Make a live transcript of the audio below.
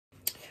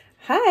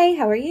Hi,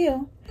 how are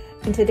you?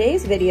 In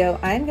today's video,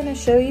 I'm going to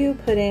show you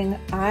putting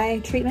eye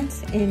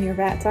treatments in your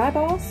rat's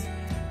eyeballs.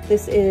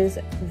 This is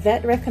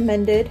vet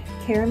recommended.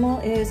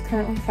 Caramel is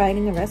currently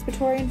fighting a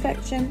respiratory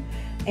infection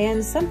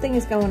and something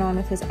is going on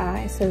with his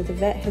eye, so the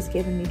vet has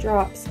given me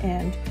drops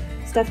and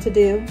stuff to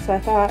do. So I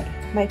thought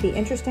it might be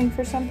interesting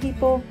for some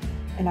people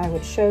and I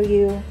would show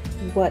you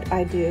what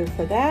I do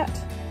for that.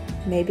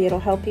 Maybe it'll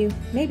help you,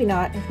 maybe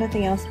not. If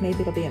nothing else,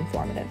 maybe it'll be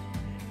informative.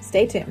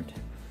 Stay tuned.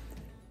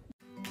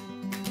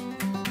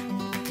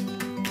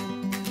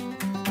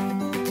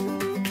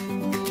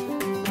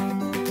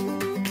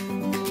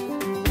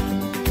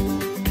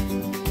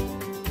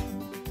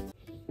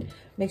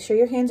 Make sure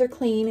your hands are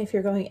clean if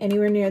you're going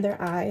anywhere near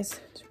their eyes.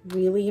 It's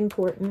really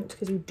important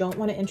because you don't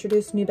want to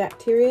introduce new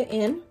bacteria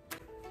in.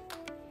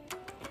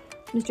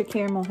 Mr.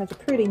 Caramel has a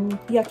pretty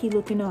yucky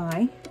looking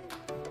eye.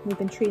 We've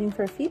been treating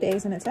for a few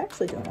days and it's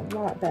actually doing a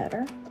lot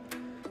better.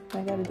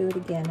 I gotta do it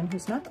again and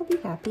he's not gonna be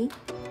happy.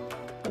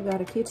 I've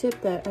got a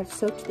Q-tip that I've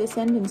soaked this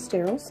end in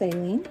sterile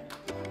saline.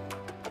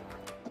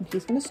 And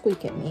he's gonna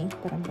squeak at me,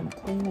 but I'm gonna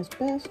clean as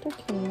best I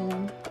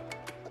can.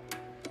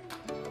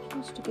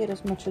 Just to get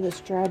as much of this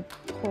dried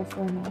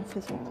porphyrin off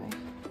his eye.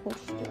 Poor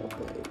still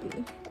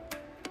baby.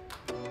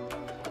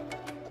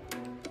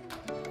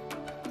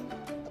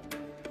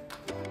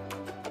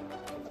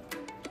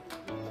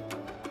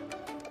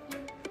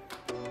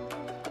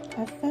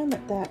 I've found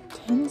that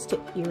tends to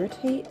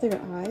irritate their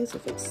eyes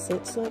if it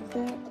sits like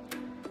that.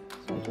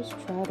 So I just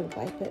try to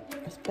wipe it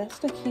as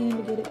best I can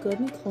to get it good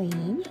and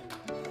clean.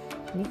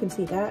 And you can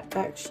see that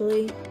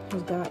actually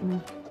has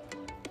gotten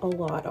a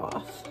lot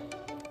off.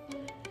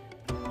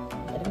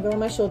 Let him go on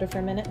my shoulder for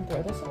a minute and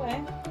throw this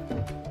away.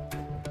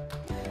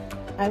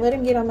 I let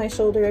him get on my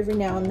shoulder every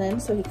now and then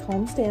so he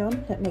calms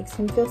down. That makes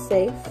him feel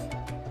safe.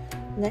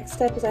 Next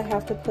step is I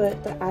have to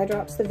put the eye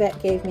drops the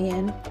vet gave me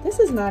in. This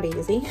is not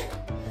easy.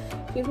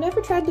 If you've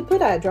never tried to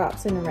put eye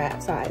drops in a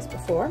rat's eyes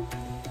before,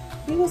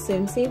 you will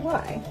soon see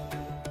why.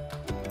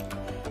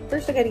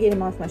 First I got to get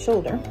him off my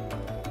shoulder.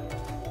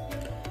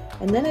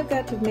 And then I've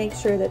got to make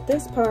sure that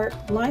this part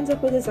lines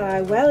up with his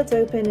eye while it's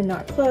open and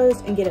not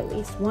closed and get at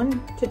least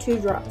 1 to 2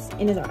 drops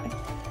in his eye.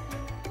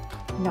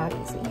 Not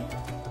easy.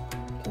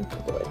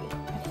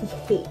 He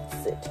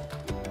hates it.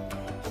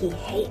 He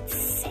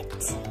hates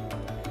it.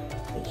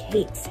 He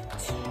hates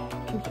it.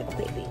 Come here,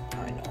 baby.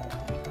 I know.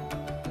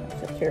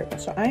 I feel terrible.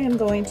 So I am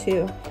going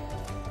to,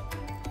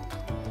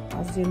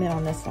 I'll zoom in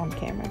on this on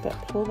camera, but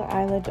pull the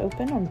eyelids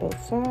open on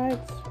both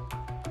sides.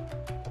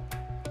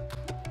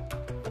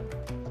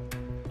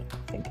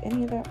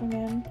 Any of that went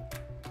in.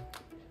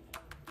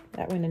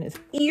 That went in his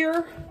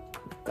ear. Oh,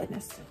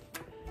 goodness.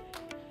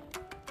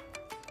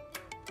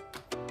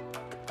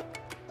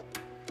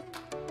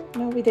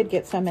 No, we did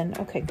get some in.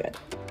 Okay, good.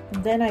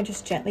 And then I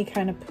just gently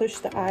kind of push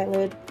the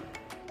eyelid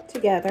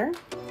together.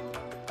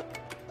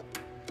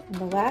 And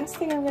the last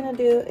thing I'm going to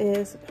do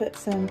is put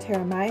some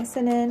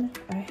terramycin in.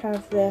 I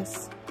have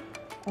this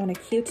on a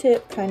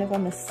Q-tip kind of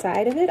on the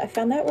side of it. I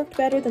found that worked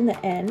better than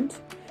the end.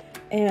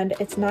 And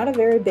it's not a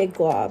very big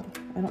glob.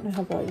 I don't know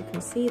how well you can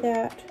see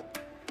that,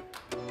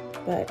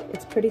 but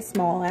it's pretty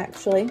small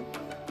actually.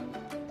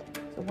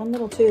 So 1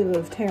 little tube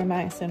of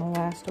terramycin will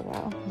last a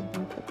while. I'm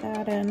going to put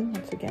that in.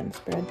 Once again,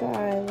 spread the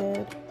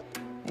eyelid.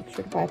 Make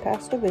sure to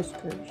bypass the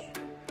whiskers.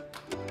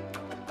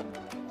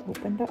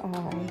 Open the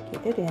eye,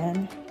 get it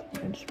in,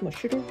 and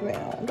smush it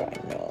around,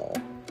 I know.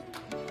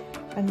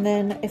 And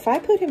then if I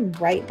put him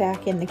right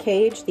back in the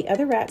cage, the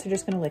other rats are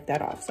just going to lick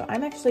that off. So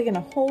I'm actually going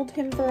to hold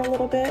him for a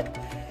little bit.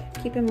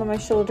 Keep him on my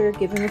shoulder,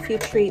 give him a few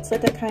treats,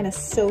 let that kind of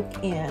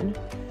soak in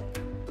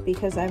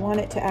because I want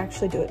it to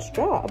actually do its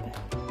job.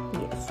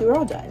 Yes, you're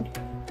all done.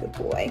 Good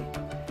boy.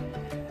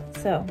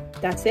 So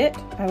that's it.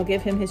 I will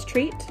give him his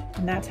treat,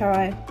 and that's how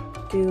I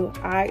do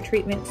eye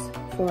treatments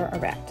for a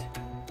rat.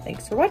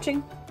 Thanks for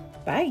watching.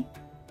 Bye.